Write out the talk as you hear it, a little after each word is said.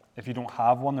If you don't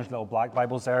have one, there's little black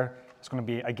Bibles there. It's going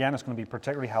to be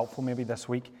particularly helpful maybe this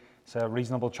week. It's a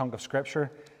reasonable chunk of Scripture.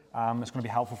 It's going to be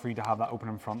helpful for you to have that open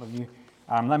in front of you.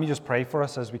 Let me just pray for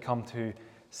us as we come to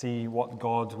see what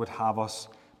God would have us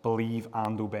believe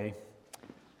and obey.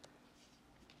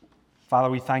 Father,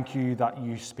 we thank you that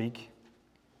you speak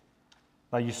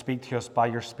to us by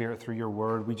your Spirit through your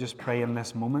word. We just pray in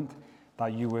this moment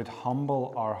that you would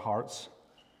humble our hearts,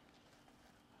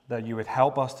 that you would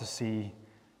help us to see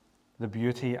the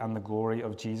beauty and the glory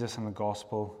of Jesus and the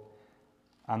gospel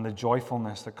and the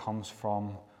joyfulness that comes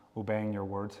from obeying your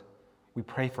word. We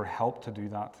pray for help to do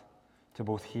that, to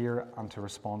both hear and to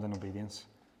respond in obedience.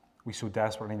 We so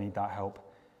desperately need that help,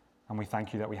 and we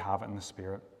thank you that we have it in the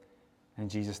Spirit. In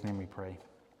Jesus' name we pray.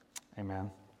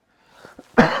 Amen.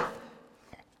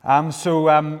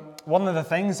 One of the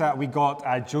things that we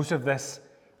got Joseph this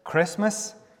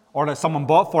Christmas, or that someone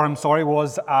bought for him,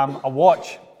 was a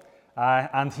watch.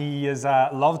 And he has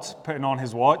loved putting on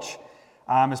his watch.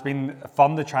 It's been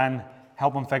fun to try and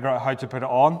help him figure out how to put it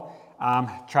on.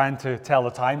 Trying to tell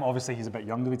the time. Obviously, he's a bit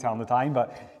young to be telling the time,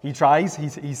 but he tries.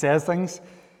 He says things.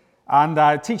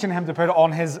 And teaching him to put it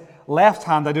on his left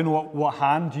hand. I don't know what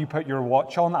hand you put your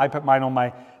watch on. I put mine on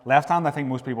my left hand. I think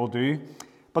most people do.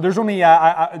 But there's only,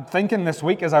 thinking this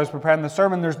week as I was preparing the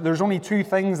sermon, there's only two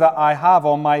things that I have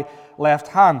on my left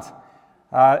hand.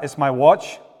 It's my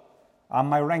watch and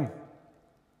my ring.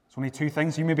 It's only two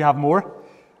things. You maybe have more.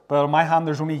 But on my hand,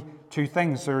 there's only two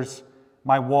things. There's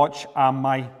my watch and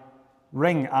my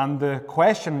ring. And the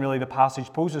question really the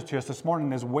passage poses to us this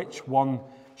morning is, which one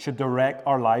should direct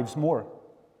our lives more?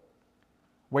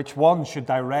 Which one should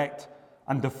direct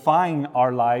and define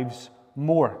our lives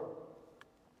more?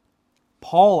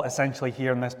 Paul, essentially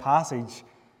here in this passage,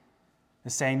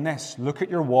 is saying this: look at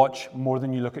your watch more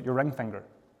than you look at your ring finger.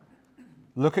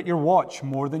 Look at your watch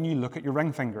more than you look at your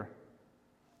ring finger.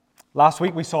 Last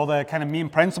week we saw the kind of main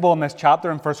principle in this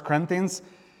chapter in 1 Corinthians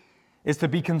is to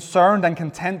be concerned and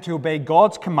content to obey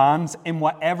God's commands in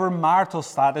whatever marital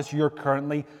status you're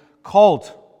currently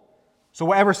called. So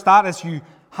whatever status you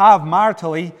have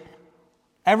maritally,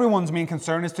 everyone's main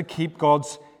concern is to keep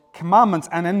God's commandments.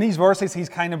 And in these verses, he's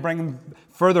kind of bringing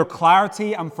further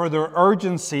clarity and further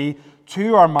urgency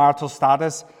to our marital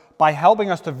status by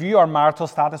helping us to view our marital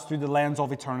status through the lens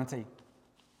of eternity.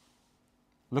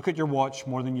 Look at your watch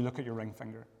more than you look at your ring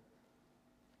finger.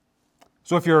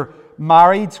 So if you're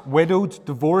married, widowed,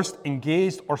 divorced,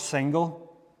 engaged, or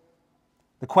single,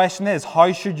 the question is,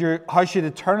 how should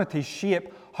eternity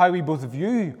shape how we both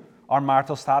view our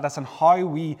marital status and how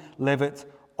we live it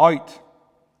out?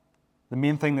 The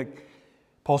main thing that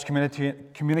Paul's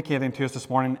communicating to us this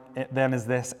morning then is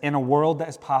this: in a world that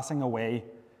is passing away,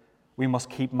 we must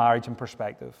keep marriage in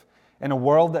perspective. In a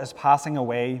world that is passing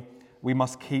away, we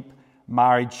must keep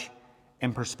marriage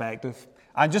in perspective.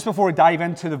 And just before we dive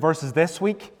into the verses this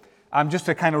week, just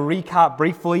to kind of recap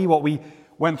briefly what we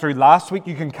went through last week,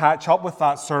 you can catch up with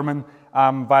that sermon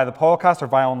via the podcast or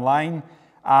via online.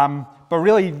 But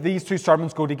really, these two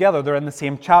sermons go together. They're in the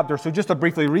same chapter. So just to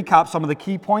briefly recap some of the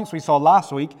key points we saw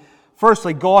last week.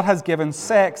 Firstly, God has given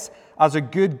sex as a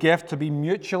good gift to be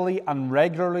mutually and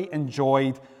regularly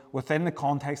enjoyed within the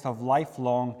context of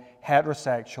lifelong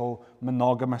heterosexual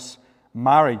monogamous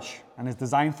marriage. And his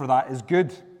design for that is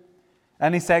good.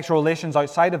 Any sexual relations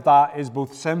outside of that is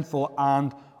both sinful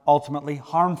and ultimately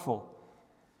harmful.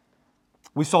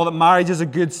 We saw that marriage is a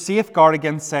good safeguard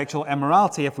against sexual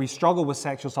immorality. If we struggle with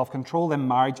sexual self-control, then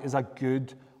marriage is a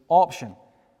good option.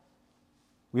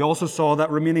 We also saw that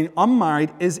remaining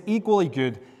unmarried is equally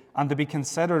good and to be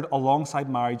considered alongside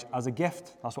marriage as a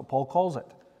gift. That's what Paul calls it.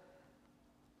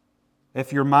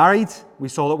 If you're married, we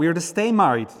saw that we are to stay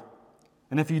married.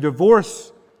 And if you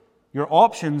divorce, your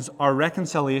options are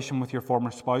reconciliation with your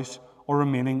former spouse or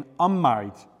remaining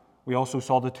unmarried. We also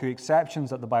saw the two exceptions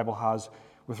that the Bible has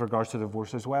with regards to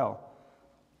divorce as well.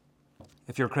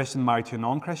 If you're a Christian married to a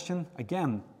non-Christian,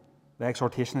 again, the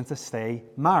exhortation is to stay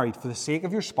married for the sake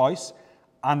of your spouse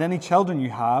and any children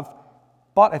you have.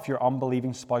 But if your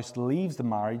unbelieving spouse leaves the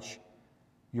marriage,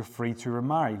 you're free to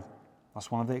remarry. That's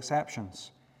one of the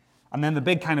exceptions. And then the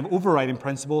big kind of overriding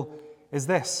principle is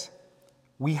this: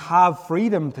 we have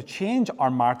freedom to change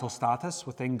our marital status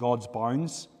within God's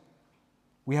bounds.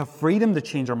 We have freedom to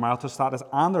change our marital status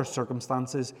and our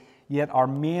circumstances, yet our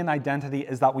main identity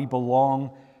is that we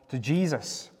belong to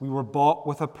Jesus. We were bought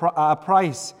with a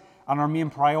price, and our main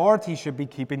priority should be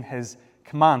keeping his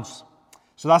commands.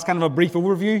 So that's kind of a brief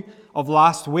overview of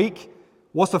last week.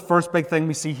 What's the first big thing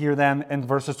we see here then in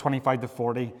verses 25 to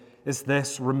 40? Is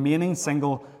this: remaining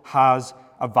single has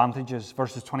advantages.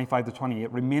 Verses 25 to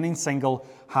 28. Remaining single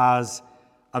has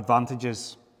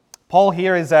advantages. Paul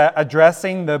here is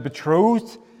addressing the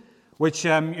betrothed, which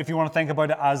if you want to think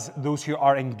about it as those who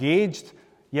are engaged,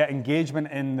 yet engagement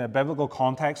in the biblical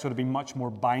context would have been much more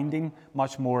binding,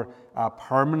 much more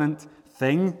permanent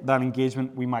thing than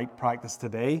engagement we might practice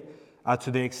today, to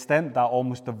the extent that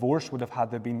almost divorce would have had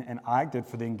to have been enacted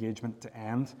for the engagement to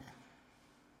end.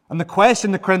 And the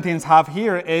question the Corinthians have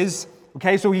here is,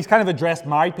 okay, so he's kind of addressed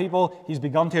married people, he's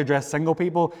begun to address single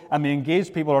people, and the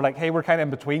engaged people are like, hey, we're kind of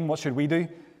in between, what should we do?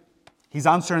 He's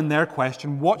answering their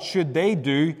question, what should they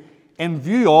do in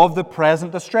view of the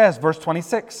present distress? Verse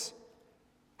 26.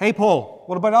 Hey, Paul,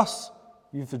 what about us?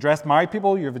 You've addressed married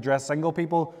people, you've addressed single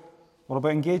people. What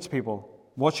about engaged people?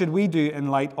 What should we do in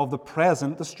light of the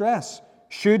present distress?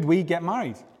 Should we get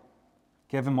married,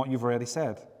 given what you've already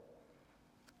said?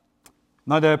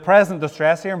 Now, the present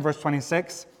distress here in verse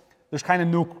 26, there's kind of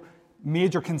no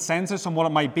major consensus on what it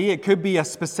might be. It could be a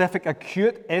specific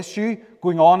acute issue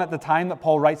going on at the time that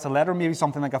Paul writes the letter, maybe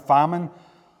something like a famine.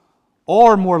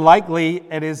 Or more likely,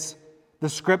 it is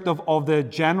descriptive of the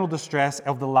general distress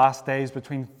of the last days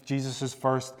between Jesus'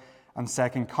 first and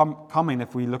second coming.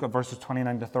 If we look at verses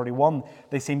 29 to 31,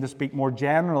 they seem to speak more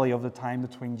generally of the time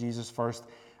between Jesus' first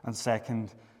and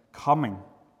second coming.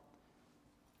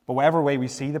 But whatever way we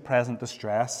see the present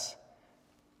distress,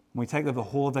 when we take the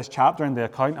whole of this chapter into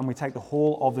account and we take the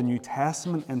whole of the New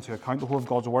Testament into account, the whole of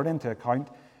God's Word into account,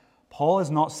 Paul is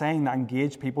not saying that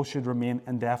engaged people should remain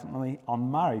indefinitely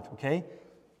unmarried, okay?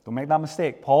 Don't make that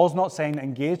mistake. Paul's not saying that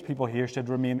engaged people here should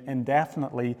remain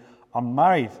indefinitely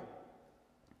unmarried.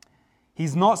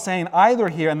 He's not saying either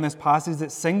here in this passage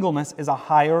that singleness is a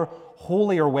higher,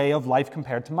 holier way of life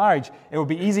compared to marriage. It would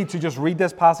be easy to just read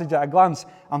this passage at a glance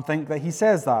and think that he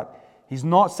says that. He's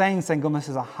not saying singleness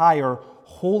is a higher,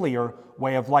 holier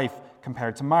way of life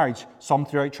compared to marriage. Some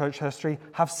throughout church history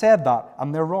have said that,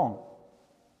 and they're wrong.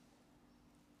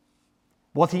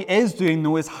 What he is doing,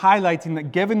 though, is highlighting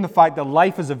that given the fact that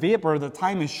life is a vapor, that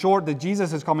time is short, that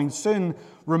Jesus is coming soon,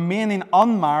 remaining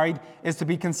unmarried is to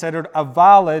be considered a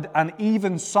valid and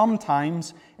even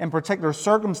sometimes, in particular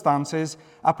circumstances,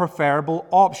 a preferable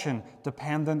option,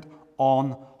 dependent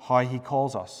on how he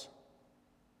calls us.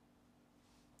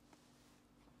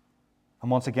 And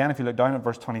once again, if you look down at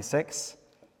verse 26,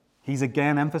 he's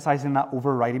again emphasizing that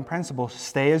overriding principle,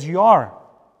 stay as you are.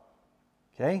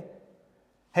 Okay?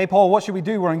 Hey, Paul, what should we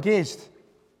do? We're engaged.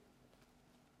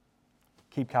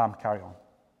 Keep calm, carry on.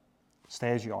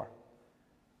 Stay as you are.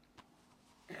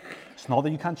 It's not that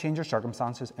you can't change your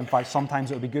circumstances. In fact,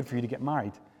 sometimes it would be good for you to get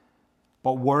married.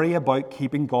 But worry about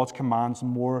keeping God's commands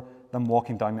more than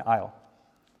walking down the aisle.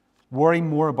 Worry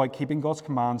more about keeping God's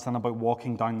commands than about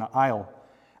walking down the aisle.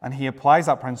 And he applies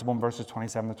that principle in verses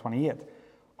 27 to 28.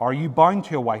 Are you bound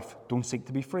to a wife? Don't seek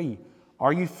to be free.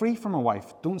 Are you free from a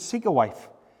wife? Don't seek a wife.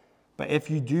 But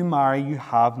if you do marry, you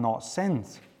have not sinned.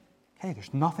 Okay,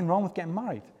 there's nothing wrong with getting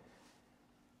married.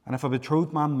 And if a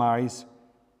betrothed man marries,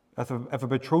 if a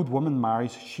betrothed woman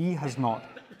marries, she has not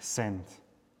sinned.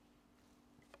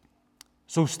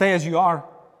 So stay as you are.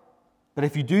 But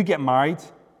if you do get married,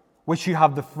 which you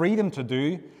have the freedom to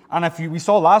do, and we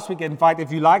saw last week, in fact,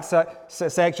 if you lack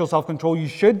sexual self-control, you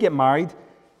should get married.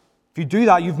 If you do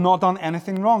that, you've not done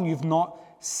anything wrong. You've not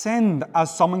sinned,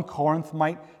 as some in Corinth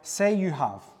might say you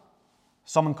have.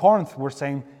 Some in Corinth were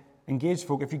saying, engaged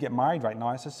folk, if you get married right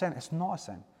now, it's a sin. It's not a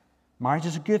sin. Marriage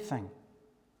is a good thing.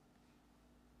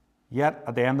 Yet,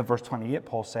 at the end of verse 28,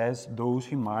 Paul says, those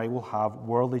who marry will have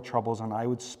worldly troubles, and I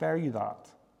would spare you that.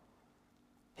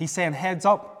 He's saying, heads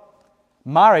up,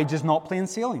 marriage is not plain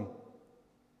sailing.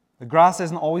 The grass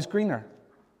isn't always greener.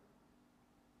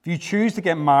 If you choose to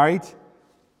get married,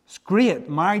 it's great.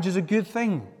 Marriage is a good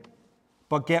thing.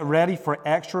 But get ready for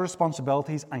extra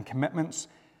responsibilities and commitments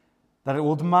that it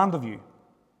will demand of you.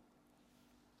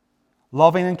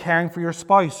 Loving and caring for your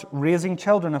spouse, raising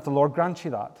children if the Lord grants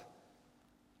you that.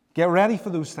 Get ready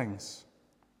for those things.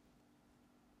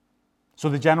 So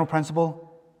the general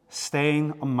principle,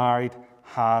 staying unmarried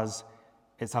has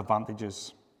its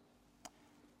advantages.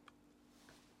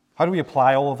 How do we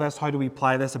apply all of this? How do we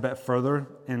apply this a bit further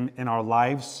in our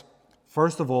lives?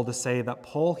 First of all, to say that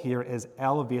Paul here is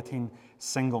elevating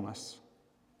singleness.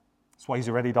 That's what he's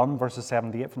already done, verses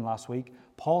 7 to 8 from last week.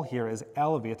 Paul here is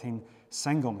elevating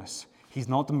singleness. He's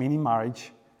not demeaning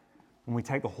marriage. When we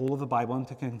take the whole of the Bible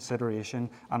into consideration,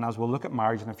 and as we'll look at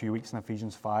marriage in a few weeks in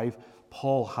Ephesians 5,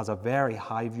 Paul has a very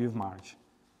high view of marriage.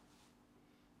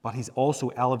 But he's also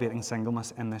elevating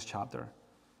singleness in this chapter.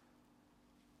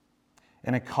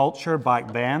 In a culture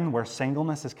back then where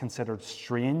singleness is considered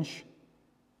strange,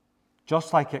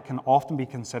 just like it can often be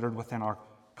considered within our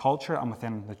culture and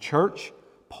within the church,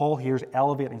 Paul here is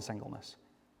elevating singleness.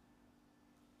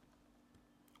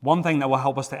 One thing that will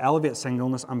help us to elevate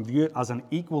singleness and view it as an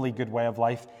equally good way of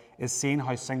life is seeing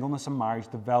how singleness and marriage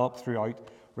develop throughout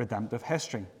redemptive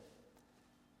history.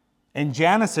 In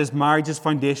Genesis, marriage is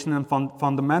foundational and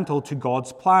fundamental to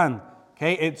God's plan.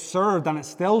 Okay? It served and it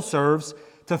still serves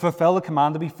to fulfill the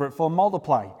command to be fruitful and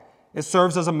multiply. It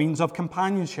serves as a means of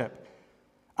companionship.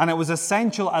 And it was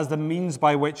essential as the means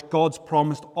by which God's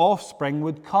promised offspring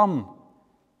would come.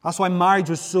 That's why marriage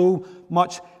was so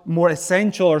much more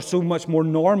essential or so much more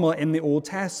normal in the Old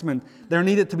Testament. There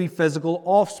needed to be physical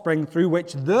offspring through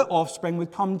which the offspring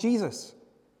would come, Jesus.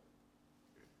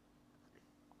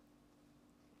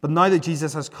 But now that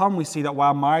Jesus has come, we see that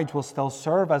while marriage will still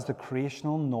serve as the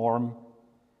creational norm,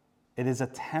 it is a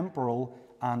temporal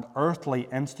and earthly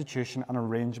institution and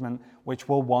arrangement which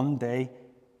will one day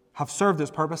have served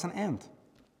its purpose and end.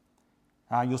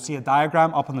 You'll see a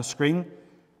diagram up on the screen,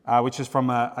 which is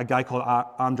from a guy called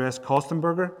Andreas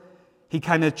Kostenberger. He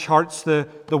kind of charts the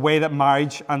way that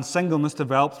marriage and singleness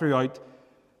develop throughout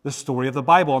the story of the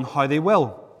Bible and how they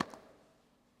will.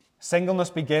 Singleness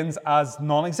begins as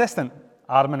non-existent.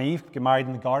 Adam and Eve get married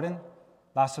in the garden.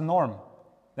 That's the norm.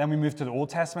 Then we move to the Old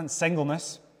Testament.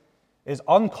 Singleness is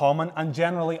uncommon and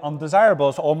generally undesirable.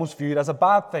 It's almost viewed as a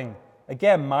bad thing.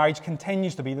 Again, marriage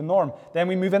continues to be the norm. Then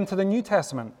we move into the New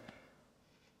Testament.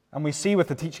 And we see with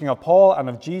the teaching of Paul and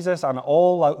of Jesus and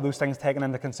all those things taken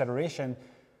into consideration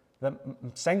that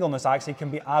singleness actually can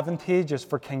be advantageous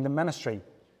for kingdom ministry.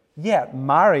 Yet,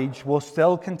 marriage will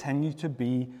still continue to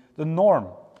be the norm.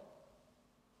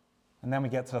 And then we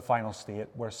get to the final state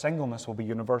where singleness will be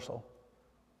universal.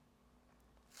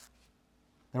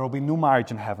 There will be no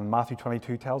marriage in heaven. Matthew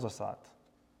 22 tells us that.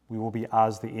 We will be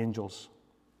as the angels.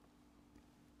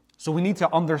 So we need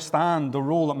to understand the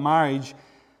role that marriage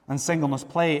and singleness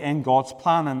play in God's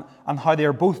plan and how they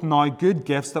are both now good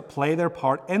gifts that play their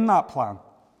part in that plan.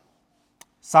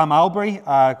 Sam Albury,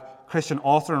 a Christian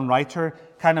author and writer,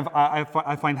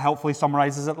 I find helpfully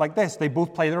summarizes it like this. They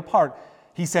both play their part.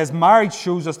 He says, marriage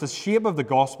shows us the shape of the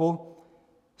gospel.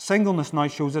 Singleness now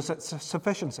shows us its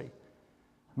sufficiency.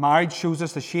 Marriage shows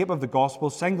us the shape of the gospel.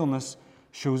 Singleness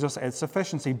shows us its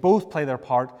sufficiency. Both play their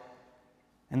part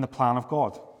in the plan of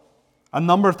God. A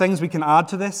number of things we can add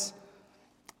to this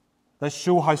that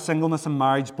show how singleness and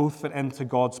marriage both fit into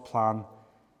God's plan.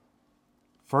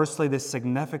 Firstly, the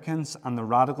significance and the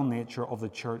radical nature of the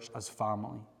church as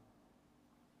family.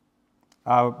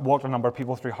 I walked a number of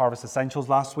people through Harvest Essentials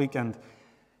last week, and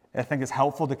I think it's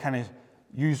helpful to kind of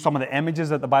use some of the images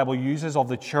that the Bible uses of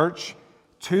the church,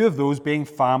 two of those being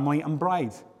family and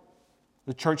bride.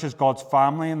 The church is God's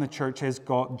family, and the church is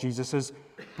Jesus'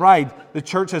 bride. The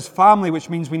church is family, which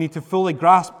means we need to fully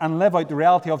grasp and live out the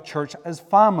reality of church as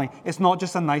family. It's not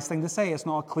just a nice thing to say. It's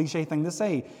not a cliche thing to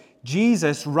say.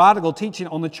 Jesus' radical teaching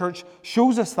on the church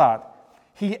shows us that.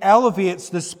 He elevates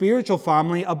the spiritual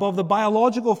family above the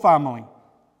biological family.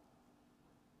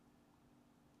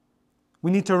 We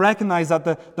need to recognize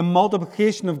that the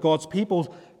multiplication of God's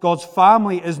people, God's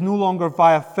family, is no longer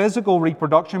via physical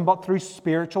reproduction, but through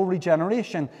spiritual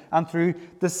regeneration and through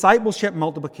discipleship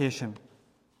multiplication.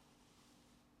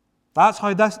 That's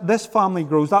how this family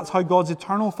grows. That's how God's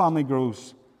eternal family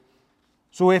grows.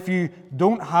 So if you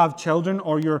don't have children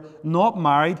or you're not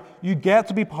married, you get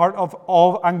to be part of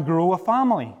and grow a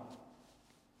family.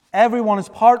 Everyone is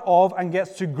part of and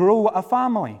gets to grow a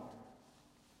family.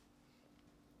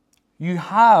 You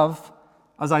have,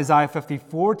 as Isaiah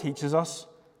 54 teaches us,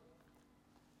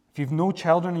 if you've no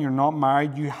children and you're not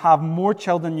married, you have more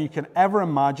children than you can ever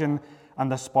imagine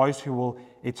and a spouse who will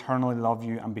eternally love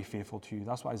you and be faithful to you.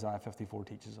 That's what Isaiah 54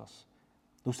 teaches us.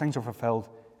 Those things are fulfilled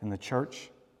in the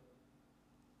church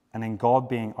and in God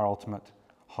being our ultimate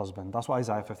husband. That's what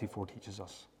Isaiah 54 teaches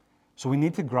us. So we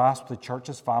need to grasp the church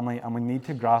as family, and we need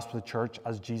to grasp the church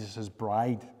as Jesus'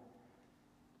 bride.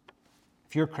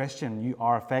 If you're a Christian, you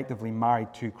are effectively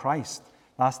married to Christ.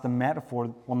 That's the metaphor,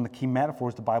 one of the key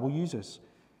metaphors the Bible uses.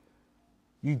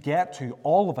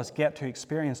 All of us get to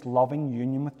experience loving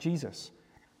union with Jesus.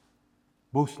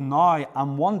 Both now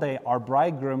and one day our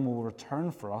bridegroom will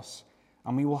return for us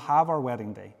and we will have our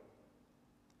wedding day.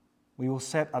 We will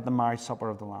sit at the marriage supper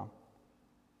of the Lamb.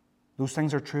 Those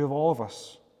things are true of all of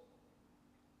us.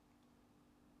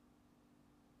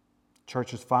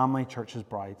 Church is family, church is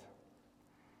bride.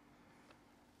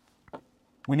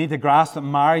 We need to grasp that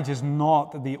marriage is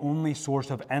not the only source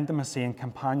of intimacy and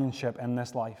companionship in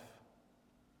this life.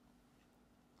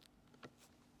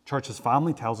 Church as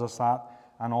family tells us that,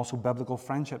 and also biblical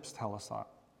friendships tell us that.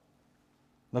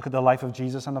 Look at the life of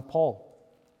Jesus and of Paul.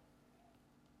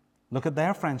 Look at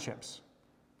their friendships.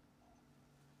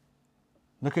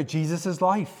 Look at Jesus'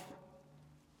 life.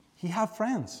 He had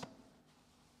friends.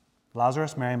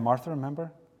 Lazarus, Mary, and Martha,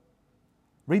 remember?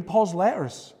 Read Paul's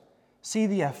letters. See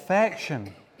the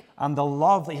affection and the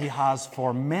love that he has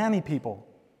for many people.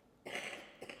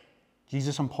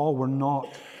 Jesus and Paul were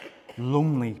not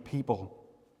lonely people.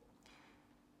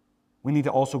 We need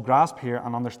to also grasp here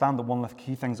and understand that one of the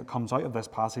key things that comes out of this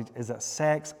passage is that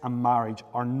sex and marriage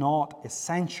are not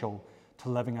essential to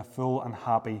living a full and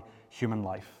happy human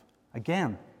life.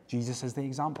 Again, Jesus is the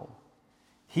example.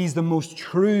 He's the most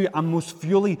true and most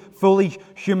fully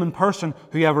human person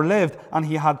who ever lived, and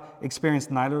he had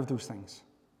experienced neither of those things.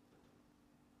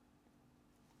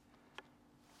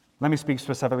 Let me speak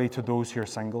specifically to those who are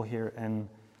single here in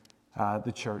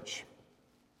the church.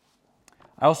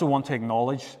 I also want to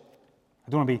acknowledge,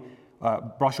 I don't want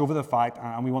to brush over the fact,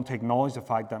 and we want to acknowledge the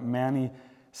fact that many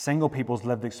single people's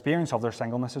lived experience of their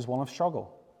singleness is one of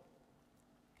struggle.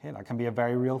 Okay, that can be a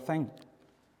very real thing.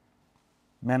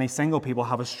 Many single people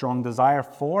have a strong desire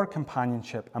for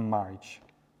companionship and marriage.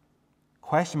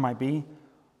 Question might be,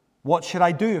 what should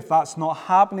I do if that's not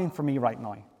happening for me right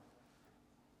now?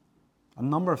 A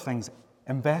number of things.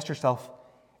 Invest yourself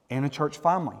in a church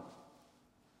family.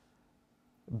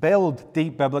 Build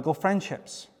deep biblical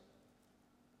friendships.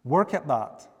 Work at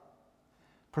that.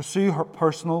 Pursue her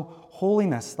personal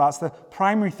holiness. That's the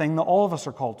primary thing that all of us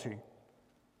are called to.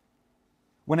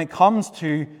 When it comes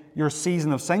to your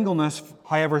season of singleness,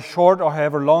 however short or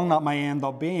however long that may end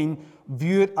up being,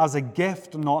 view it as a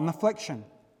gift, not an affliction.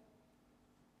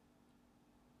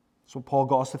 That's what Paul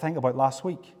got us to think about last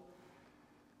week.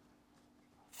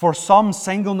 For some,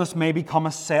 singleness may become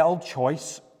a settled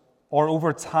choice, or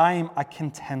over time, a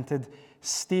contented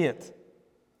state,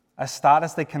 a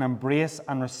status they can embrace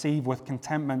and receive with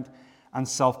contentment and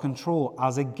self-control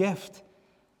as a gift.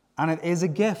 And it is a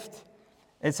gift.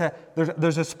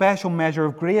 There's a special measure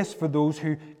of grace for those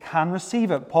who can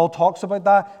receive it. Paul talks about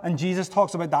that, and Jesus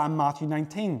talks about that in Matthew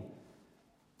 19.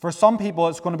 For some people,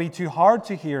 it's going to be too hard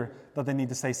to hear that they need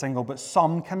to stay single, but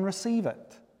some can receive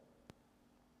it.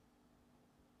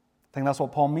 I think that's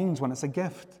what Paul means when it's a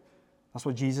gift. That's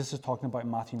what Jesus is talking about in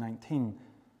Matthew 19.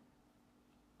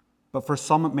 But for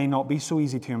some, it may not be so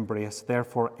easy to embrace.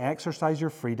 Therefore, exercise your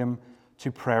freedom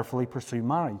to prayerfully pursue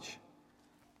marriage.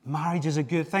 Marriage is a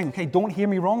good thing. Okay, don't hear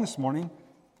me wrong this morning.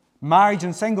 Marriage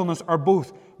and singleness are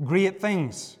both great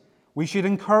things. We should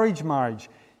encourage marriage.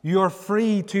 You are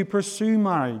free to pursue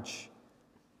marriage.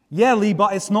 Yeah, Lee,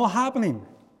 but it's not happening.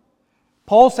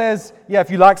 Paul says, yeah,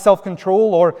 if you lack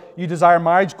self-control or you desire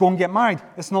marriage, go and get married.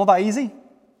 It's not that easy.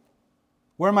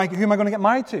 Who am I going to get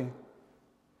married to?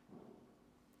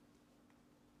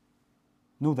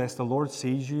 Know this, the Lord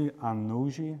sees you and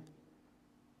knows you,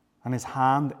 and His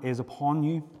hand is upon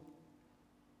you,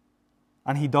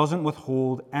 and He doesn't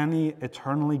withhold any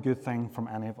eternally good thing from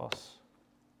any of us.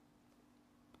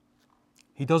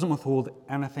 He doesn't withhold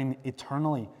anything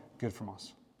eternally good from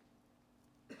us.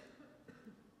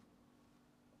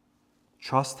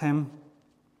 Trust Him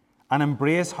and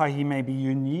embrace how He may be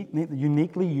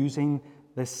uniquely using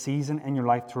this season in your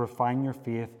life to refine your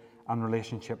faith and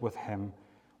relationship with Him,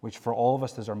 which for all of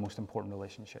us is our most important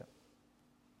relationship.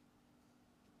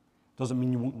 Doesn't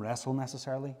mean you won't wrestle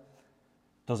necessarily.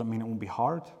 Doesn't mean it won't be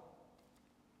hard.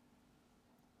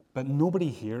 But nobody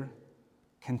here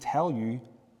can tell you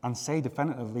and say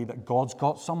definitively that God's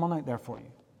got someone out there for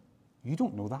you. You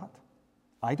don't know that.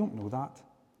 I don't know that.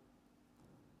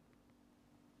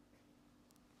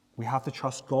 We have to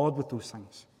trust God with those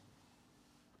things.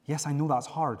 Yes, I know that's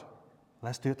hard.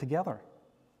 Let's do it together.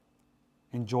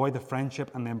 Enjoy the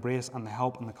friendship and the embrace and the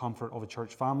help and the comfort of a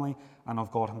church family and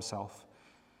of God Himself.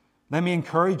 Let me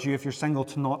encourage you, if you're single,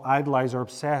 to not idolize or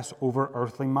obsess over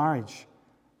earthly marriage.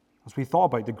 As we thought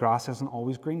about, the grass isn't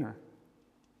always greener.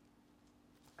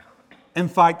 In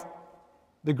fact,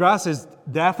 the grass is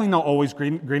definitely not always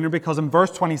greener, because in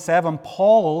verse 27,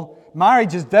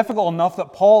 marriage is difficult enough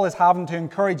that Paul is having to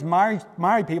encourage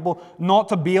married people not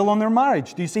to bail on their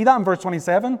marriage. Do you see that in verse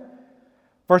 27?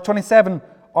 Verse 27,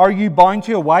 are you bound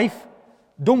to a wife?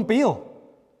 Don't bail.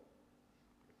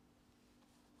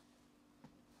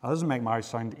 That doesn't make marriage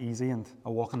sound easy and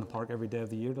a walk in the park every day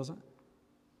of the year, does it?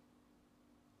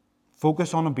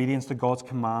 Focus on obedience to God's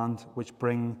command, which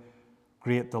bring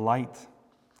great delight.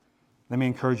 Let me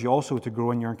encourage you also to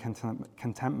grow in your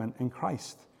contentment in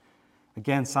Christ.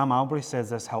 Again, Sam Albury says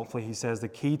this helpfully. He says the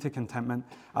key to contentment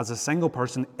as a single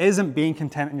person isn't being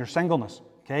content in your singleness.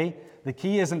 Okay? The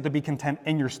key isn't to be content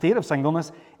in your state of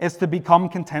singleness. It's to become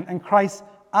content in Christ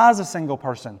as a single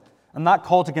person. And that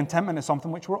call to contentment is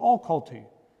something which we're all called to.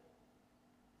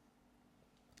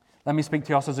 Let me speak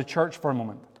to us as a church for a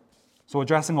moment. So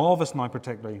addressing all of us now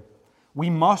particularly. We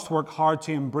must work hard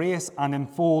to embrace and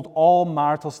enfold all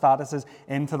marital statuses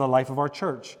into the life of our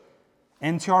church,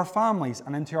 into our families,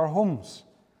 and into our homes.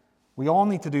 We all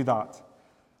need to do that.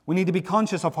 We need to be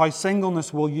conscious of how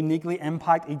singleness will uniquely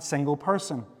impact each single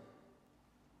person.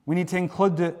 We need to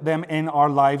include them in our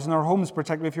lives and our homes,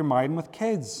 particularly if you're married and with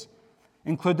kids.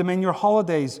 Include them in your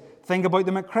holidays. Think about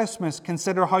them at Christmas.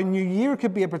 Consider how New Year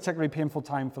could be a particularly painful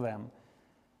time for them.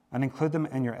 And include them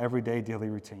in your everyday daily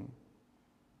routine.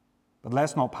 But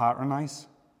let's not patronize.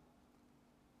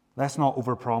 Let's not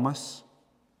overpromise.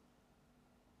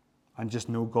 And just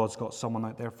know God's got someone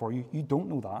out there for you. You don't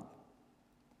know that.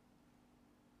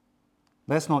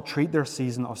 Let's not treat their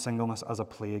season of singleness as a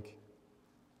plague.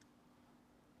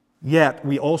 Yet,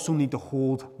 we also need to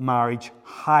hold marriage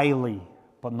highly,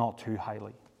 but not too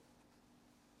highly.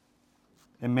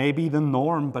 It may be the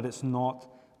norm, but it's not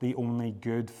the only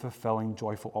good, fulfilling,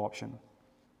 joyful option.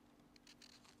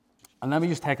 And let me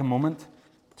just take a moment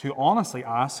to honestly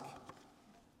ask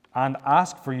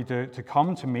for you to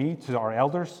come to me, to our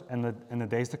elders in the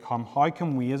days to come. How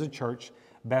can we as a church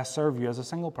best serve you as a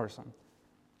single person?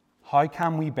 How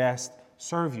can we best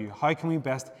serve you? How can we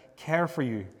best care for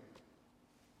you?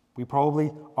 We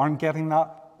probably aren't getting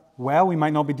that well. We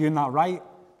might not be doing that right.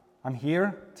 I'm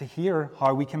here to hear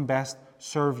how we can best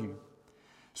serve you.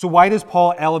 So why does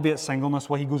Paul elevate singleness?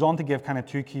 Well, he goes on to give kind of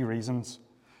two key reasons.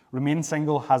 Remaining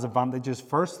single has advantages.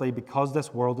 Firstly, because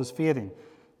this world is fading.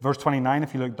 Verse 29,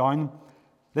 if you look down,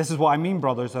 this is what I mean,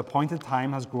 brothers. The appointed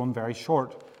time has grown very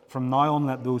short. From now on,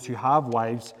 let those who have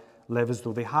wives live as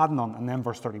though they had none. And then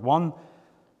verse 31,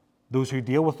 those who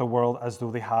deal with the world as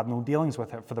though they had no dealings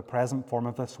with it, for the present form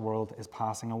of this world is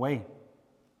passing away.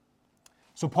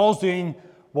 So Paul's doing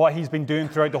what he's been doing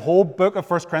throughout the whole book of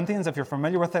 1 Corinthians, if you're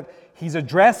familiar with it. He's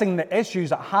addressing the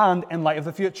issues at hand in light of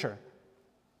the future.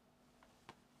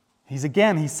 He's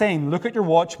saying, look at your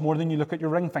watch more than you look at your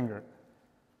ring finger.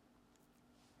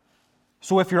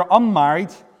 So if you're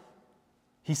unmarried,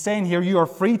 he's saying here, you are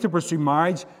free to pursue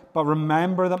marriage, but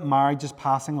remember that marriage is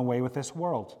passing away with this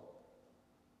world.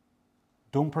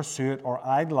 Don't pursue it or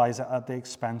idolize it at the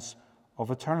expense of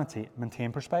eternity.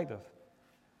 Maintain perspective.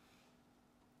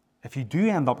 If you do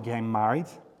end up getting married,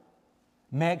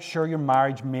 make sure your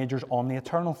marriage majors on the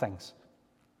eternal things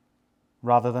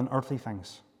rather than earthly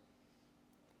things.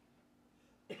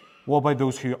 What about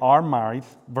those who are married?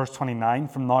 Verse 29,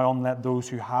 from now on let those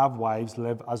who have wives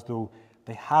live as though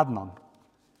they had none.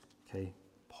 Okay,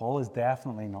 Paul is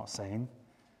definitely not saying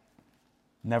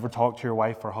never talk to your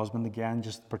wife or husband again,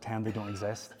 just pretend they don't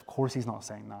exist. Of course he's not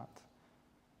saying that.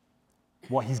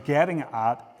 What he's getting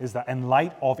at is that in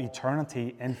light of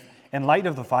eternity, in light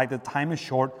of the fact that time is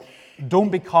short, don't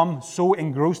become so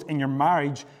engrossed in your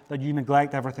marriage that you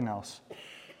neglect everything else.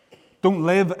 Don't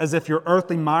live as if your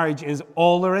earthly marriage is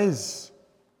all there is.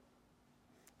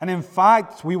 And in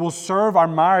fact, we will serve our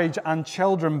marriage and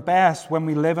children best when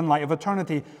we live in light of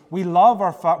eternity. We love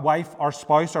our wife, our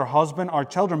spouse, our husband, our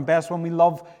children best when we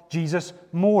love Jesus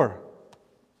more.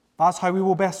 That's how we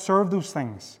will best serve those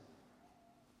things.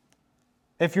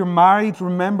 If you're married,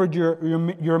 remember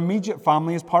your immediate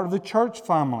family is part of the church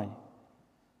family.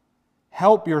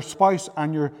 Help your spouse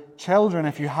and your children,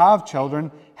 if you have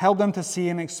children, help them to see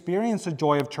and experience the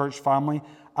joy of church family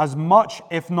as much,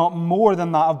 if not more,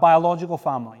 than that of biological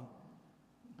family.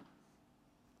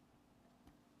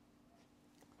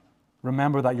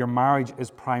 Remember that your marriage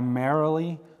is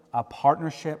primarily a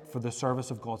partnership for the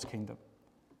service of God's kingdom.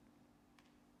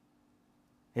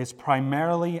 It's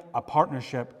primarily a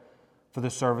partnership for the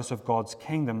service of God's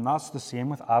kingdom. That's the same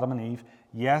with Adam and Eve.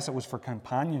 Yes, it was for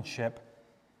companionship,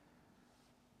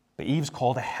 but Eve's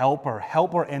called a helper.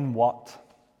 Helper in what?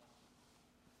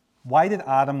 Why did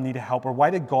Adam need a helper?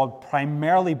 Why did God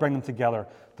primarily bring them together?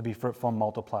 To be fruitful and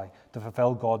multiply, to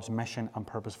fulfill God's mission and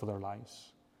purpose for their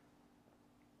lives.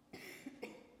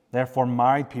 Therefore,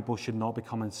 married people should not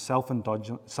become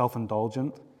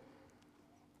self-indulgent.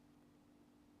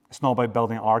 It's not about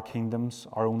building our kingdoms,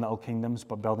 our own little kingdoms,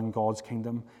 but building God's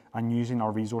kingdom and using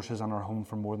our resources and our home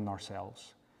for more than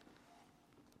ourselves.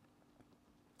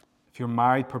 If you're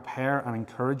married, prepare and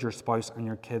encourage your spouse and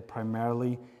your kid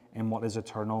primarily in what is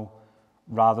eternal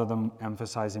rather than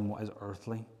emphasizing what is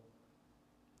earthly.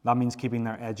 That means keeping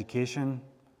their education,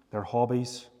 their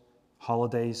hobbies,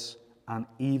 holidays, and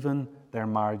even their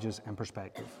marriages in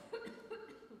perspective.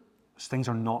 Those things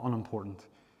are not unimportant.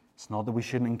 It's not that we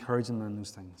shouldn't encourage them in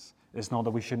those things. It's not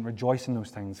that we shouldn't rejoice in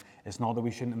those things. It's not that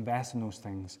we shouldn't invest in those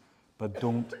things. But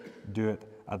don't do it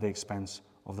at the expense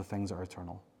of the things that are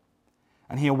eternal.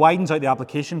 And he widens out the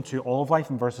application to all of life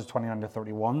in verses 29 to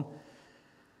 31.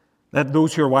 Let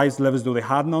those who are wise live as though they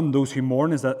had none. Those who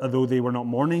mourn as though they were not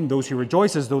mourning. Those who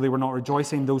rejoice as though they were not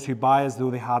rejoicing. Those who buy as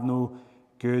though they had no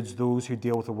goods. Those who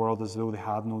deal with the world as though they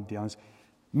had no dealings.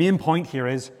 Main point here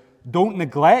is, don't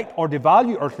neglect or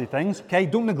devalue earthly things. Okay,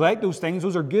 don't neglect those things.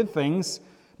 Those are good things.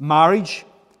 Marriage,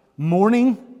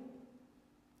 mourning.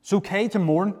 It's okay to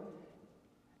mourn.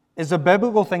 It's a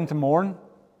biblical thing to mourn.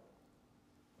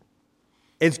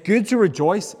 It's good to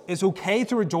rejoice. It's okay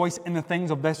to rejoice in the things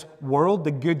of this world,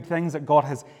 the good things that God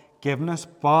has given us,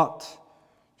 but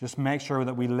just make sure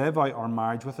that we live out our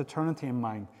marriage with eternity in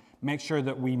mind. Make sure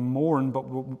that we mourn, but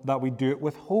that we do it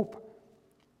with hope.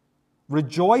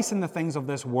 Rejoice in the things of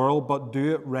this world, but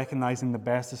do it recognizing the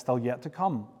best is still yet to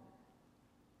come.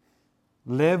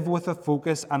 Live with a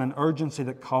focus and an urgency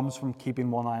that comes from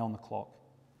keeping one eye on the clock.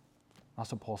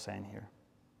 That's what Paul's saying here.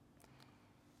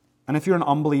 And if you're an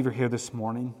unbeliever here this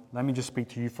morning, let me just speak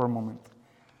to you for a moment.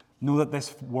 Know that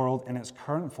this world in its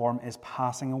current form is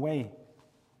passing away.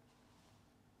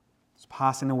 It's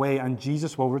passing away, and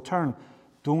Jesus will return.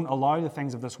 Don't allow the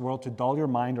things of this world to dull your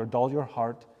mind or dull your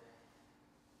heart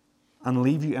and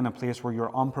leave you in a place where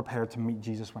you're unprepared to meet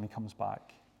Jesus when he comes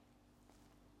back.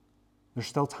 There's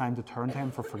still time to turn to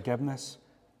him for forgiveness,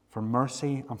 for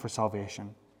mercy, and for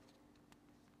salvation.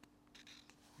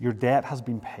 Your debt has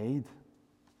been paid.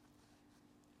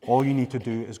 All you need to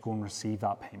do is go and receive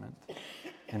that payment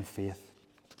in faith.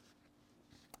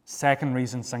 Second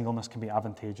reason singleness can be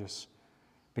advantageous,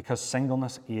 because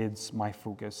singleness aids my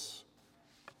focus.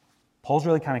 Paul's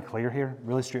really kind of clear here,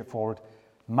 really straightforward.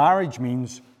 Marriage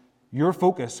means your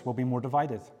focus will be more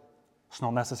divided. It's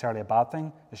not necessarily a bad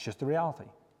thing, it's just the reality.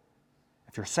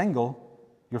 If you're single,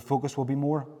 your focus will be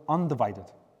more undivided.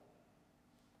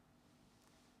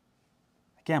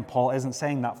 Again, Paul isn't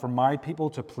saying that for married people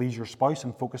to please your spouse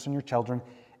and focus on your children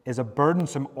is a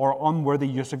burdensome or unworthy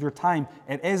use of your time.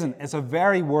 It isn't. It's a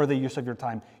very worthy use of your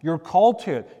time. You're called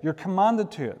to it. You're commanded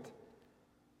to it.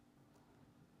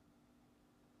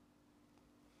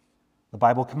 The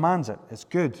Bible commands it. It's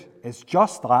good. It's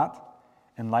just that,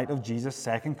 in light of Jesus'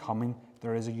 second coming,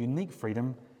 there is a unique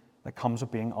freedom that comes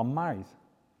with being unmarried.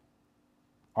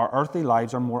 Our earthly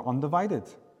lives are more undivided.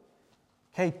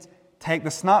 Okay, take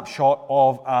the snapshot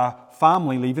of a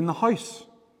family leaving the house.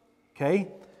 Okay?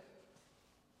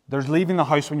 There's leaving the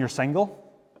house when you're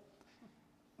single.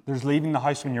 There's leaving the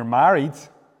house when you're married,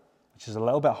 which is a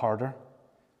little bit harder. And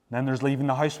then there's leaving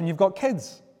the house when you've got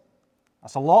kids.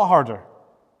 That's a lot harder.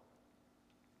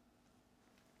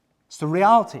 It's the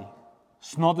reality.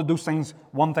 It's not that those things,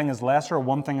 one thing is lesser or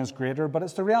one thing is greater, but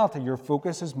it's the reality. Your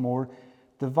focus is more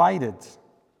divided.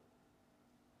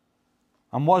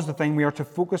 And what is the thing we are to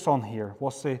focus on here?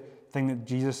 What's the thing that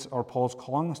Jesus or Paul's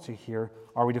calling us to here?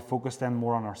 Are we to focus then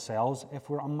more on ourselves if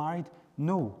we're unmarried?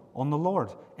 No, on the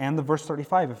Lord. End of verse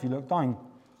 35, if you look down.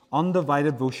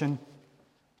 Undivided devotion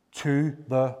to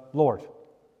the Lord.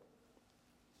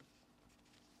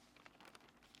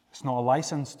 It's not a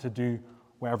license to do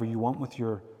whatever you want with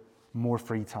your more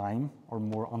free time or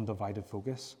more undivided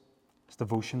focus. It's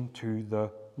devotion to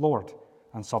the Lord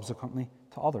and subsequently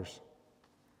to others.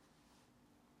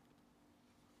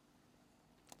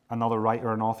 Another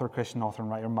writer and author, Christian author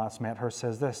and writer, Matt Smethurst,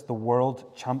 says this: the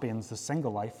world champions the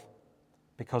single life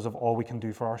because of all we can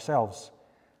do for ourselves.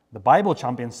 The Bible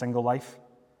champions single life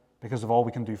because of all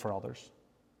we can do for others.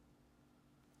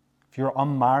 If you're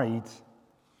unmarried,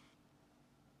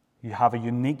 you have a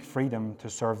unique freedom to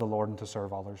serve the Lord and to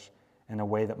serve others in a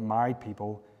way that married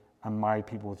people and married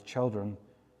people with children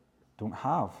don't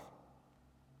have.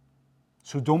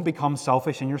 So don't become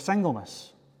selfish in your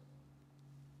singleness.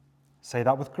 Say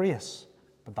that with grace,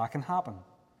 but that can happen.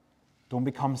 Don't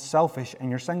become selfish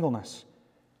in your singleness.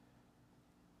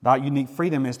 That unique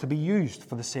freedom is to be used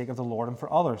for the sake of the Lord and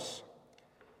for others.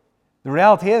 The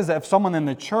reality is that if someone in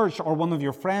the church or one of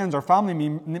your friends or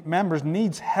family members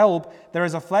needs help, there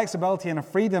is a flexibility and a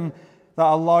freedom that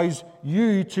allows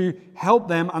you to help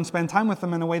them and spend time with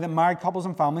them in a way that married couples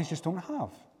and families just don't have.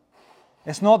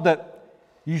 It's not that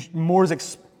more is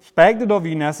expected of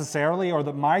you necessarily, or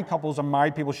that married couples and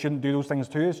married people shouldn't do those things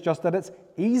too. It's just that it's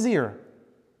easier.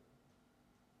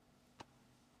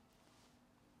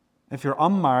 If you're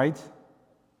unmarried,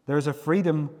 there's a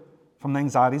freedom from the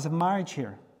anxieties of marriage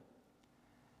here.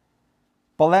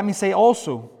 But let me say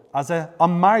also, as an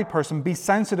unmarried person, be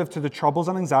sensitive to the troubles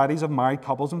and anxieties of married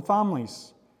couples and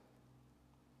families.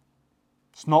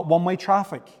 It's not one-way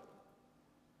traffic.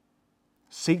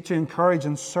 Seek to encourage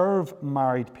and serve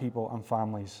married people and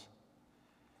families.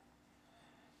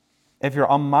 If you're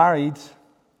unmarried,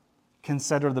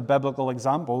 consider the biblical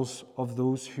examples of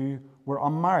those who were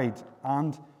unmarried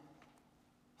and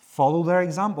follow their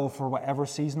example for whatever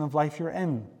season of life you're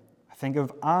in. Think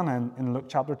of Anna in Luke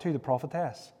chapter 2, the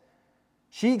prophetess.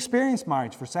 She experienced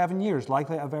marriage for 7 years,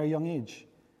 likely at a very young age.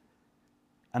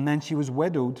 And then she was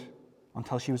widowed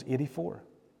until she was 84.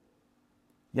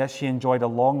 Yet she enjoyed a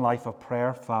long life of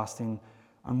prayer, fasting,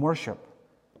 and worship.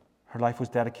 Her life was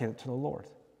dedicated to the Lord.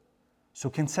 So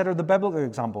consider the biblical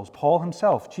examples. Paul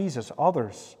himself, Jesus,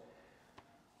 others.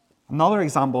 Another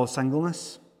example of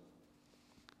singleness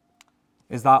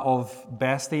is that of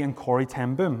Bestie and Corrie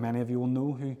ten Boom. Many of you will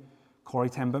know who Corrie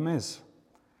ten Boom is.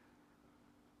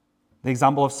 The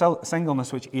example of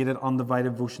singleness which aided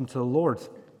undivided devotion to the Lord.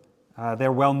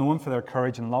 They're well known for their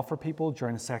courage and love for people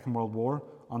during the Second World War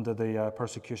under the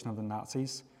persecution of the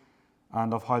Nazis,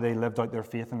 and of how they lived out their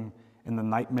faith in the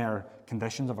nightmare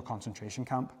conditions of a concentration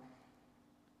camp.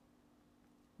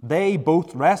 They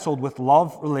both wrestled with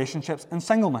love, relationships, and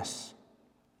singleness.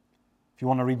 If you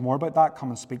want to read more about that, come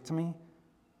and speak to me.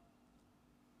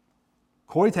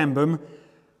 Corrie ten Boom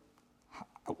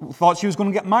thought she was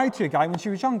going to get married to a guy when she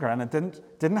was younger, and it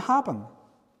didn't happen.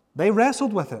 They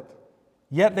wrestled with it.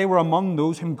 Yet they were among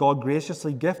those whom God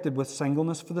graciously gifted with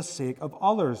singleness for the sake of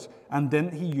others. And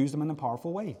didn't he use them in a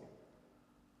powerful way?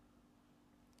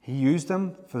 He used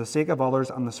them for the sake of others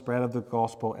and the spread of the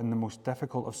gospel in the most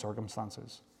difficult of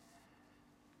circumstances.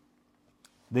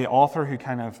 The author who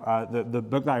the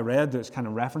book that I read that kind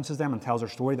of references them and tells their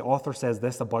story, the author says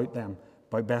this about them,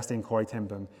 about Bestie and Corrie ten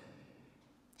Boom.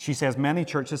 She says, many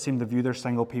churches seem to view their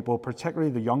single people,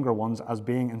 particularly the younger ones, as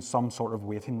being in some sort of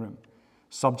waiting room,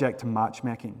 subject to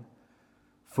matchmaking,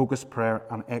 focused prayer,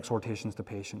 and exhortations to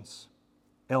patience.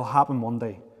 It'll happen one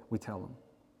day, we tell them.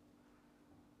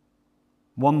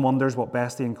 One wonders what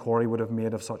Bestie and Corrie would have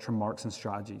made of such remarks and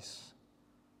strategies.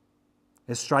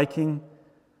 It's striking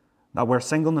that where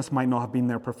singleness might not have been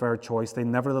their preferred choice, they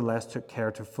nevertheless took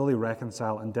care to fully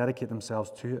reconcile and dedicate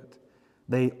themselves to it.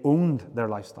 They owned their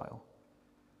lifestyle.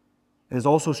 It is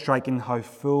also striking how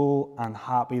full and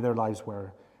happy their lives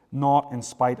were, not in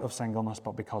spite of singleness,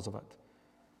 but because of it.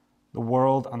 The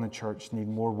world and the church need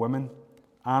more women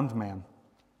and men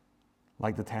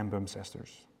like the ten Boom sisters.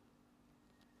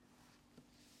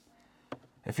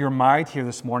 If you're married here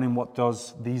this morning, what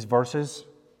does these verses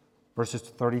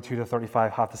 32 to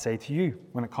 35, have to say to you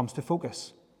when it comes to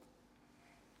focus?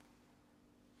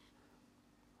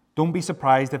 Don't be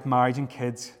surprised if marriage and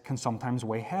kids can sometimes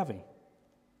weigh heavy.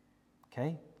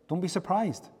 Okay? Don't be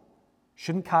surprised.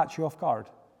 Shouldn't catch you off guard.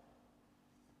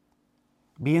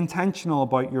 Be intentional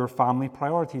about your family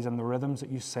priorities and the rhythms that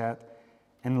you set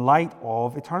in light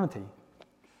of eternity.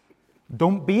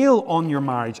 Don't bail on your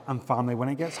marriage and family when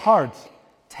it gets hard.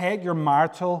 Take your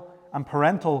marital and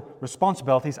parental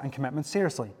responsibilities and commitments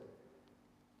seriously.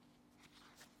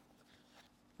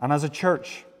 And as a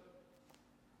church,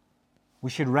 we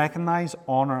should recognize,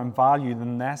 honor, and value the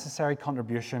necessary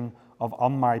contribution of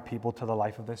unmarried people to the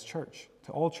life of this church,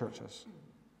 to all churches.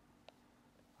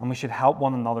 And we should help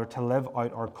one another to live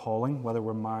out our calling, whether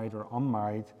we're married or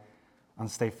unmarried, and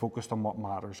stay focused on what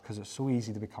matters, because it's so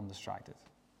easy to become distracted.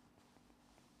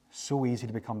 So easy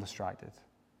to become distracted.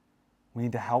 We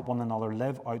need to help one another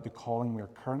live out the calling we are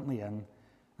currently in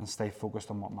and stay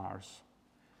focused on what matters.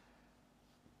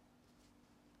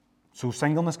 So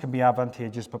singleness can be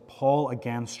advantageous, but Paul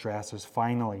again stresses,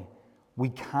 finally, we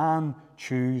can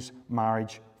choose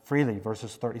marriage freely,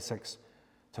 verses 36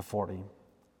 to 40.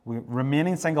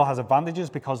 Remaining single has advantages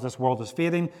because this world is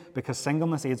fading, because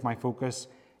singleness aids my focus,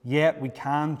 yet we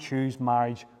can choose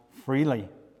marriage freely.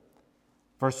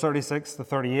 Verse 36 to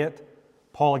 38,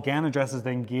 Paul again addresses the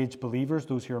engaged believers,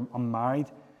 those who are unmarried.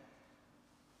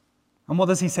 And what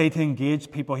does he say to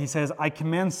engaged people? He says, I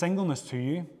commend singleness to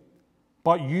you,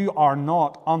 but you are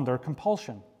not under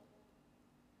compulsion.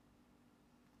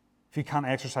 If you can't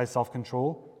exercise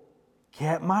self-control,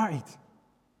 get married.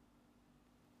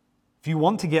 If you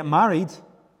want to get married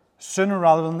sooner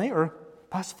rather than later,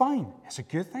 that's fine. It's a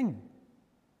good thing.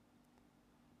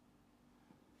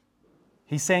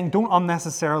 He's saying don't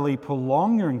unnecessarily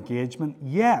prolong your engagement,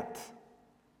 yet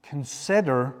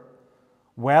consider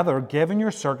whether, given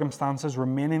your circumstances,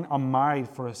 remaining unmarried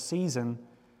for a season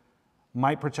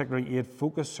might particularly aid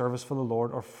focused service for the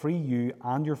Lord or free you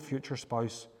and your future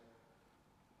spouse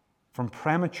from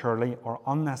prematurely or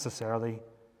unnecessarily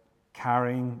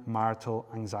carrying marital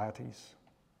anxieties.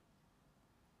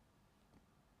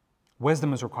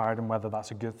 Wisdom is required in whether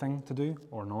that's a good thing to do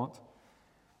or not.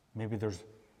 Maybe there's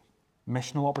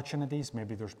missional opportunities,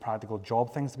 maybe there's practical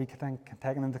job things to be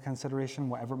taken into consideration,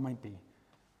 whatever it might be.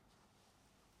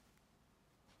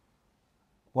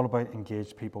 What about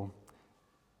engaged people?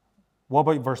 What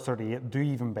about verse 38? Do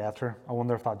even better. I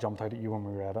wonder if that jumped out at you when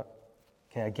we read it.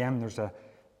 Okay, again, there's a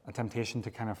a temptation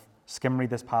to kind of skim read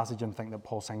this passage and think that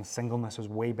Paul's saying singleness is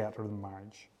way better than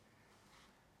marriage.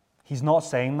 He's not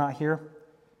saying that here.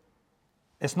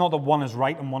 It's not that one is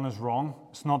right and one is wrong.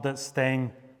 It's not that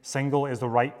staying single is the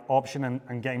right option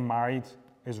and getting married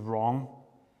is wrong.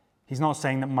 He's not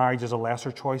saying that marriage is a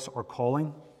lesser choice or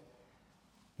calling.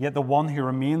 Yet the one who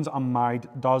remains unmarried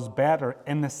does better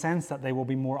in the sense that they will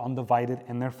be more undivided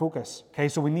in their focus. Okay,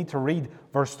 so we need to read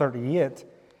verse 38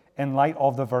 in light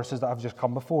of the verses that have just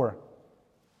come before.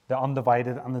 The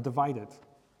undivided and the divided.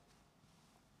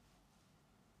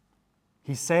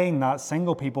 He's saying that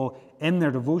single people in their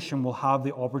devotion will have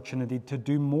the opportunity to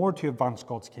do more to advance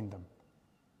God's kingdom.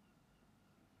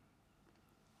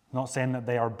 Not saying that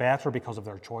they are better because of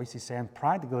their choice. He's saying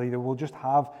practically they will just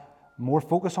have more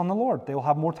focus on the Lord. They will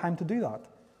have more time to do that.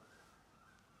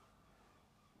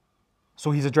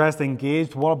 So he's addressed the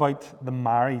engaged. What about the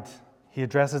married? He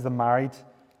addresses the married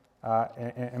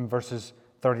in verses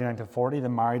 39 to 40, the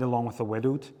married along with the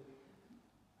widowed.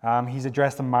 He's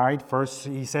addressed the married first.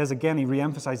 He says again, he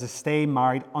reemphasizes, stay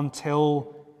married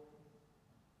until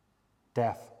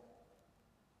death.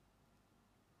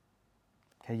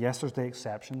 Okay, yes, there's the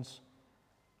exceptions,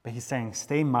 but he's saying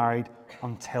stay married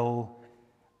until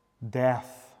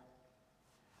death.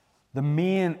 The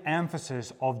main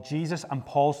emphasis of Jesus and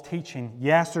Paul's teaching,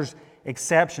 yes, there's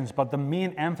exceptions, but the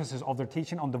main emphasis of their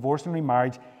teaching on divorce and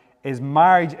remarriage is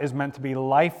marriage is meant to be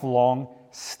lifelong.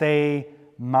 Stay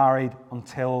married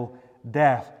until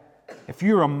death. If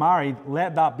you are married,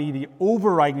 let that be the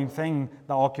overriding thing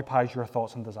that occupies your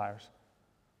thoughts and desires.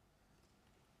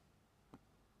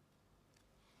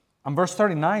 And verse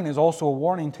 39 is also a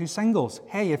warning to singles.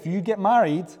 Hey, if you get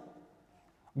married,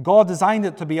 God designed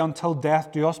it to be until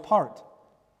death do us part.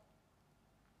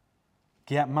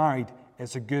 Get married.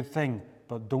 It's a good thing,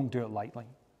 but don't do it lightly.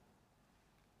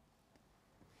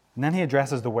 And then he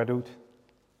addresses the widowed.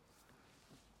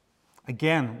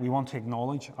 Again, we want to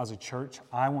acknowledge as a church,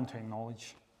 I want to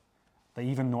acknowledge that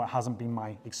even though it hasn't been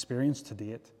my experience to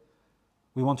date,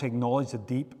 we want to acknowledge the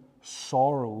deep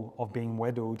sorrow of being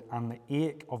widowed and the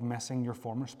ache of missing your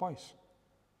former spouse.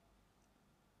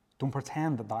 Don't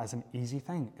pretend that that is an easy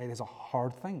thing. It is a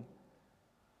hard thing.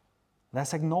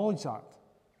 Let's acknowledge that.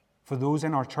 For those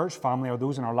in our church family or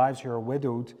those in our lives who are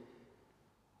widowed,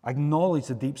 acknowledge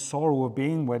the deep sorrow of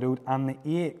being widowed and the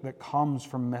ache that comes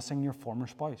from missing your former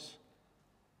spouse.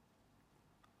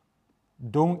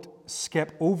 Don't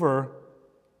skip over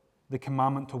the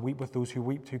commandment to weep with those who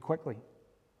weep too quickly.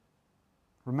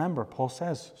 Remember, Paul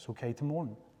says it's okay to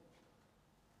mourn.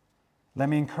 Let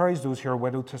me encourage those who are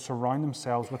widowed to surround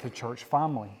themselves with a church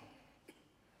family.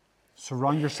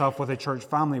 Surround yourself with a church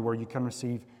family where you can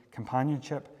receive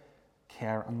companionship,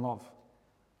 care, and love.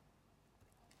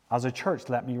 As a church,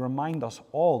 let me remind us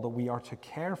all that we are to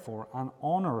care for and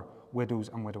honor widows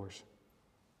and widowers.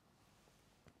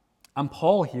 And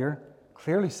Paul here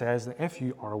clearly says that if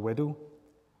you are a widow,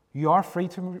 you are free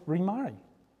to remarry.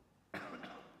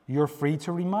 You're free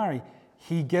to remarry.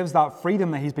 He gives that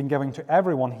freedom that he's been giving to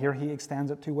everyone here. He extends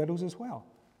it to widows as well.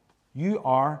 You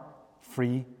are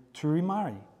free to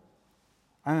remarry.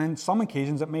 And in some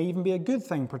occasions, it may even be a good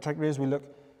thing, particularly as we look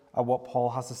at what Paul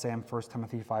has to say in 1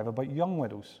 Timothy 5 about young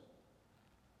widows.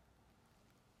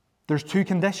 There's two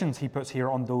conditions he puts here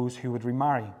on those who would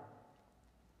remarry.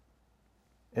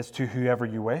 It's to whoever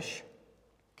you wish.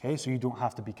 Okay, so you don't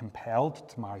have to be compelled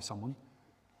to marry someone.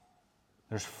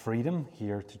 There's freedom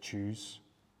here to choose,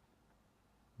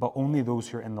 but only those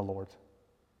who are in the Lord.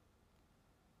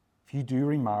 If you do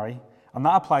remarry, and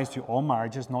that applies to all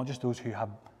marriages, not just those who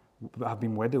have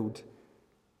been widowed.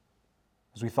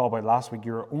 As we thought about last week,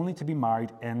 you're only to be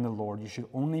married in the Lord. You should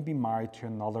only be married to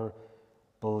another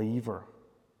believer.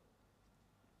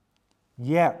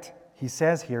 Yet, he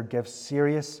says here, give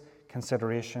serious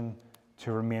consideration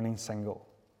to remaining single.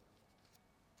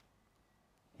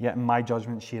 Yet, in my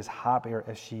judgment, she is happier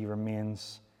if she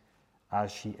remains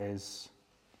as she is.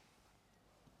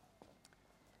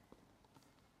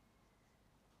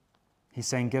 He's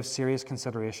saying, give serious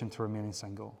consideration to remaining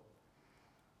single.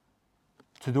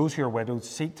 To those who are widowed,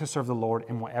 seek to serve the Lord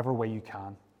in whatever way you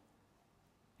can.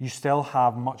 You still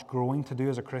have much growing to do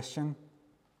as a Christian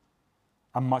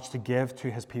and much to give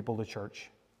to his people, the church.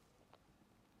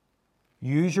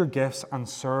 Use your gifts and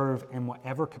serve in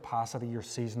whatever capacity your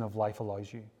season of life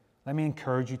allows you. Let me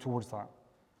encourage you towards that.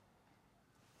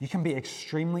 You can be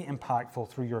extremely impactful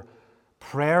through your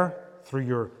prayer, through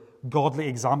your godly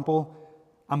example,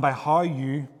 and by how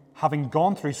you, having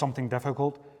gone through something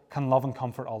difficult, can love and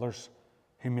comfort others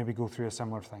who maybe go through a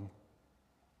similar thing.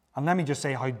 And let me just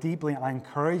say how deeply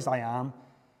encouraged I am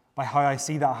by how I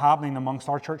see that happening amongst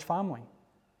our church family.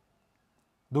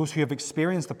 Those who have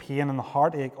experienced the pain and the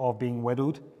heartache of being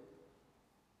widowed,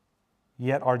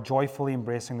 yet are joyfully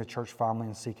embracing the church family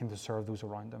and seeking to serve those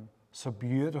around them. It's a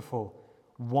beautiful,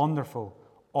 wonderful,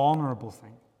 honorable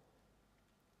thing.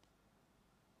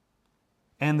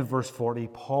 End of verse 40,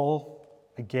 Paul,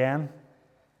 again,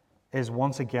 is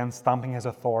once again stamping his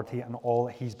authority on all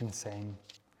that he's been saying.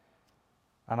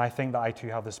 And I think that I too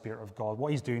have the Spirit of God.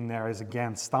 What he's doing there is,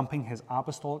 again, stamping his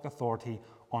apostolic authority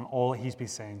on all that he's been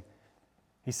saying.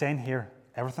 He's saying here,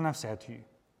 everything I've said to you,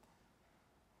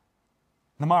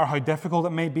 no matter how difficult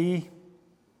it may be,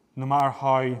 no matter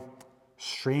how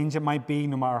strange it might be,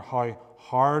 no matter how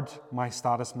hard my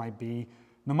status might be,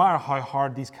 no matter how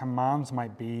hard these commands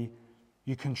might be,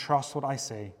 you can trust what I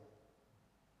say.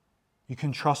 You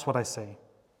can trust what I say.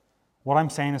 What I'm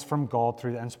saying is from God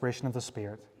through the inspiration of the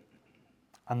Spirit,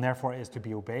 and therefore it is to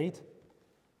be obeyed,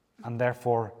 and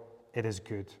therefore it is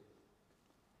good.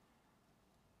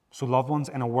 So, loved ones,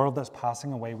 in a world that's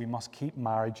passing away, we must keep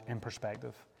marriage in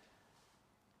perspective.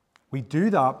 We do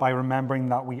that by remembering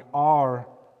that we are,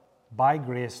 by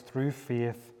grace, through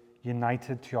faith,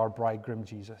 united to our bridegroom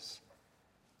Jesus.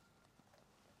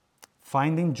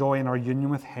 Finding joy in our union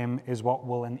with him is what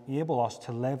will enable us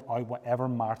to live out whatever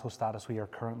marital status we are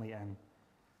currently in.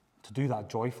 To do that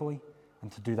joyfully and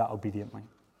to do that obediently.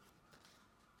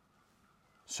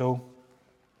 So,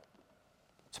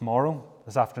 tomorrow,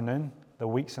 this afternoon, the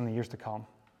weeks and the years to come,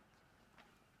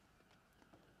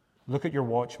 look at your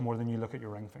watch more than you look at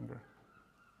your ring finger.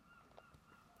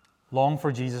 Long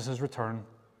for Jesus' return.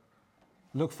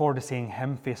 Look forward to seeing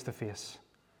him face to face.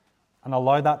 And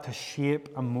allow that to shape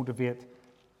and motivate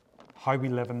how we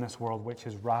live in this world which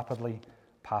is rapidly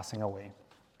passing away.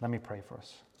 Let me pray for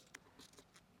us.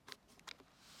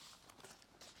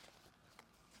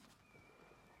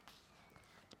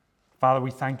 Father,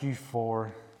 we thank you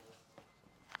for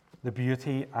the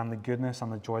beauty and the goodness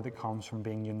and the joy that comes from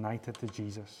being united to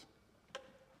Jesus.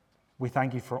 We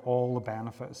thank you for all the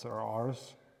benefits that are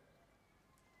ours.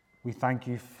 We thank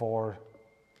you for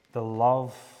the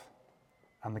love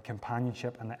and the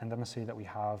companionship and the intimacy that we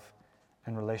have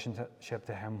in relationship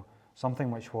to him, something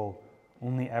which will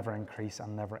only ever increase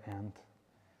and never end.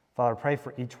 Father, I pray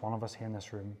for each one of us here in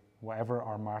this room, whatever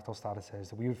our marital status is,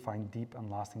 that we would find deep and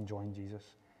lasting joy in Jesus.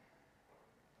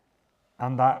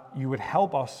 And that you would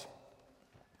help us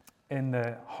in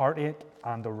the heartache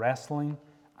and the wrestling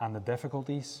and the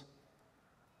difficulties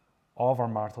of our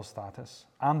marital status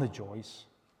and the joys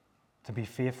to be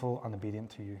faithful and obedient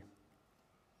to you.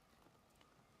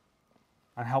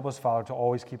 And help us, Father, to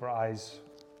always keep our eyes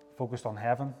focused on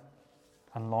heaven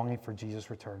and longing for Jesus'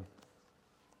 return.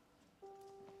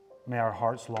 May our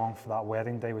hearts long for that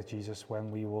wedding day with Jesus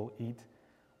when we will eat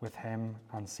with him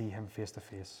and see him face to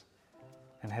face.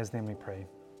 In his name we pray.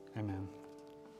 Amen.